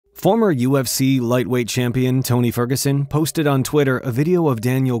Former UFC lightweight champion Tony Ferguson posted on Twitter a video of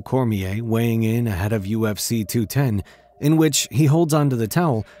Daniel Cormier weighing in ahead of UFC 210, in which he holds onto the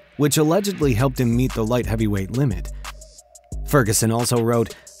towel, which allegedly helped him meet the light heavyweight limit. Ferguson also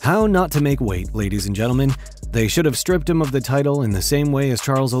wrote, "How not to make weight, ladies and gentlemen. They should have stripped him of the title in the same way as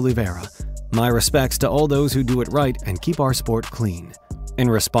Charles Oliveira. My respects to all those who do it right and keep our sport clean." In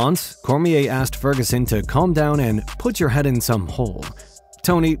response, Cormier asked Ferguson to calm down and put your head in some hole.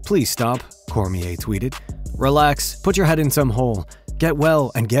 "Tony, please stop," Cormier tweeted. "Relax, put your head in some hole. Get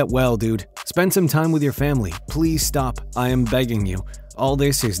well and get well, dude. Spend some time with your family. Please stop. I am begging you. All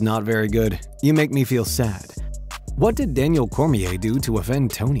this is not very good. You make me feel sad." What did Daniel Cormier do to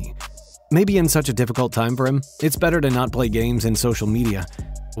offend Tony? Maybe in such a difficult time for him, it's better to not play games in social media.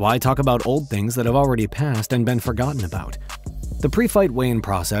 Why talk about old things that have already passed and been forgotten about? The pre-fight weigh-in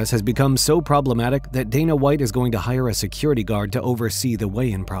process has become so problematic that Dana White is going to hire a security guard to oversee the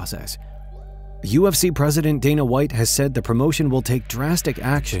weigh-in process. UFC President Dana White has said the promotion will take drastic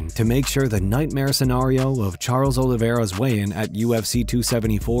action to make sure the nightmare scenario of Charles Oliveira's weigh-in at UFC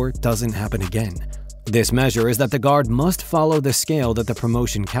 274 doesn't happen again. This measure is that the guard must follow the scale that the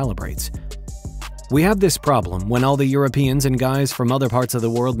promotion calibrates. We have this problem when all the Europeans and guys from other parts of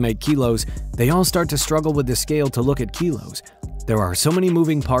the world make kilos, they all start to struggle with the scale to look at kilos. There are so many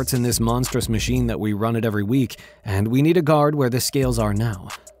moving parts in this monstrous machine that we run it every week, and we need a guard where the scales are now.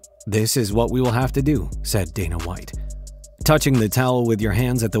 This is what we will have to do, said Dana White. Touching the towel with your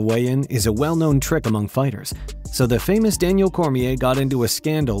hands at the weigh-in is a well-known trick among fighters, so the famous Daniel Cormier got into a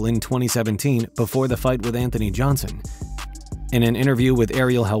scandal in 2017 before the fight with Anthony Johnson. In an interview with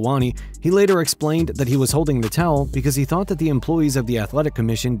Ariel Helwani, he later explained that he was holding the towel because he thought that the employees of the Athletic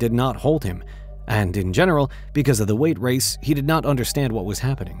Commission did not hold him, and in general, because of the weight race, he did not understand what was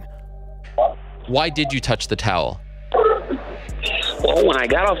happening. Why did you touch the towel? Well, when I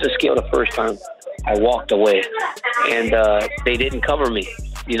got off the scale the first time, I walked away, and they didn't cover me,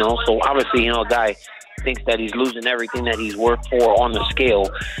 so obviously, a guy thinks that he's losing everything that he's worked for on the scale,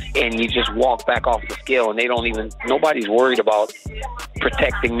 and you just walk back off the scale, and nobody's worried about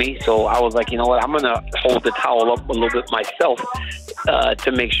protecting me. So I was like, you know what, I'm gonna hold the towel up a little bit myself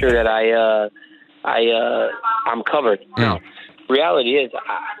to make sure that I'm covered. Now, reality is,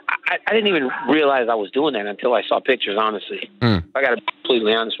 I didn't even realize I was doing that until I saw pictures, honestly. I got to be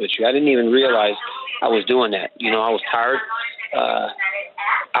completely honest with you. I didn't even realize I was doing that. I was tired.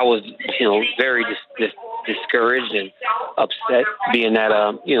 I was, very discouraged and upset being that,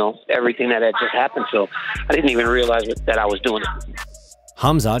 everything that had just happened. So I didn't even realize that I was doing it.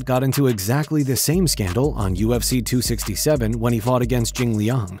 Khamzat got into exactly the same scandal on UFC 267 when he fought against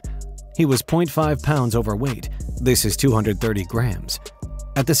Jianliang. He was 0.5 pounds overweight. This is 230 grams.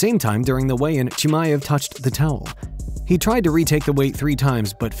 At the same time, during the weigh-in, Chimaev touched the towel. He tried to retake the weight 3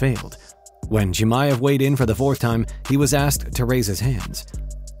 times but failed. When Chimaev weighed in for the 4th time, he was asked to raise his hands.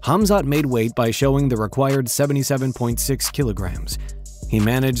 Khamzat made weight by showing the required 77.6 kilograms. He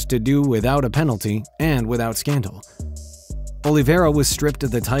managed to do without a penalty and without scandal. Oliveira was stripped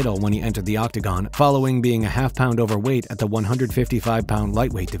of the title when he entered the octagon, following being a half-pound overweight at the 155-pound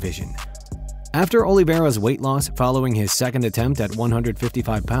lightweight division. After Oliveira's weight loss following his second attempt at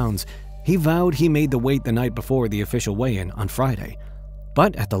 155 pounds, he vowed he made the weight the night before the official weigh-in on Friday.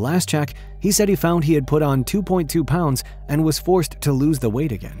 But at the last check, he said he found he had put on 2.2 pounds and was forced to lose the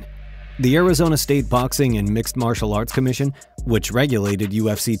weight again. The Arizona State Boxing and Mixed Martial Arts Commission, which regulated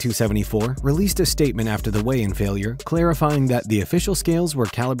UFC 274, released a statement after the weigh-in failure, clarifying that the official scales were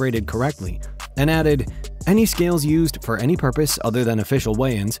calibrated correctly, and added, "Any scales used for any purpose other than official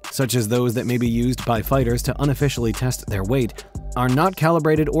weigh-ins, such as those that may be used by fighters to unofficially test their weight, are not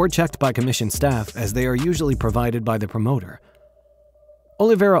calibrated or checked by commission staff as they are usually provided by the promoter."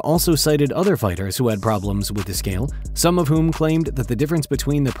 Oliveira also cited other fighters who had problems with the scale, some of whom claimed that the difference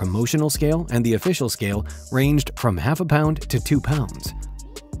between the promotional scale and the official scale ranged from half a pound to 2 pounds.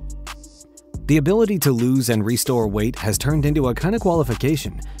 The ability to lose and restore weight has turned into a kind of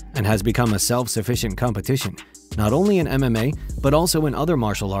qualification and has become a self-sufficient competition, not only in MMA, but also in other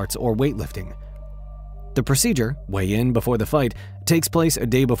martial arts or weightlifting. The procedure, weigh-in before the fight, takes place a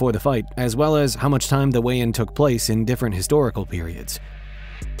day before the fight, as well as how much time the weigh-in took place in different historical periods.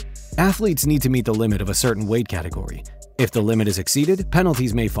 Athletes need to meet the limit of a certain weight category. If the limit is exceeded,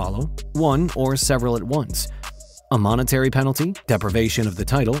 penalties may follow, one or several at once. A monetary penalty, deprivation of the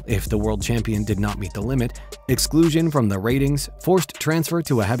title if the world champion did not meet the limit, exclusion from the ratings, forced transfer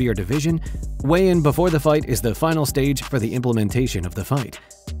to a heavier division. Weigh-in before the fight is the final stage for the implementation of the fight.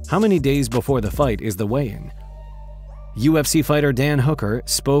 How many days before the fight is the weigh-in? UFC fighter Dan Hooker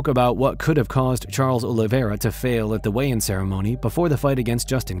spoke about what could have caused Charles Oliveira to fail at the weigh-in ceremony before the fight against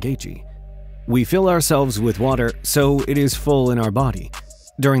Justin Gaethje. "We fill ourselves with water, so it is full in our body.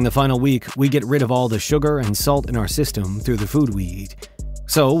 During the final week, we get rid of all the sugar and salt in our system through the food we eat.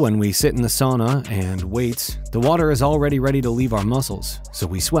 So when we sit in the sauna and wait, the water is already ready to leave our muscles, so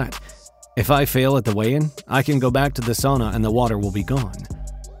we sweat. If I fail at the weigh-in, I can go back to the sauna and the water will be gone."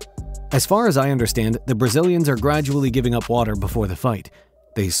 As far as I understand, the Brazilians are gradually giving up water before the fight.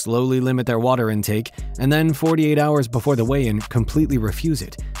 They slowly limit their water intake, and then 48 hours before the weigh-in completely refuse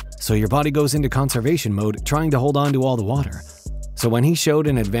it. So your body goes into conservation mode, trying to hold on to all the water. So when he showed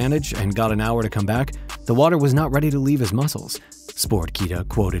an advantage and got an hour to come back, the water was not ready to leave his muscles, Sportkita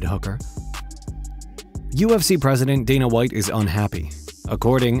quoted Hooker. UFC President Dana White is unhappy.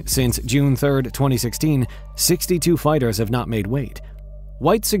 According, since June 3, 2016, 62 fighters have not made weight.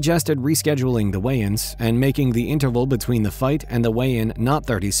 White suggested rescheduling the weigh-ins and making the interval between the fight and the weigh-in not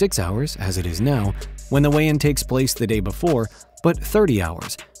 36 hours, as it is now, when the weigh-in takes place the day before, but 30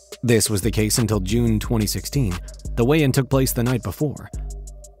 hours. This was the case until June 2016. The weigh-in took place the night before.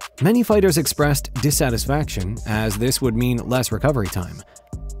 Many fighters expressed dissatisfaction, as this would mean less recovery time.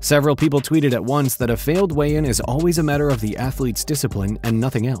 Several people tweeted at once that a failed weigh-in is always a matter of the athlete's discipline and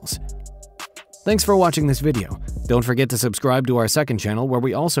nothing else. Thanks for watching this video. Don't forget to subscribe to our second channel where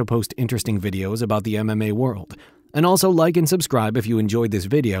we also post interesting videos about the MMA world. And also like and subscribe if you enjoyed this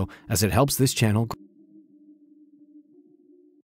video, as it helps this channel grow.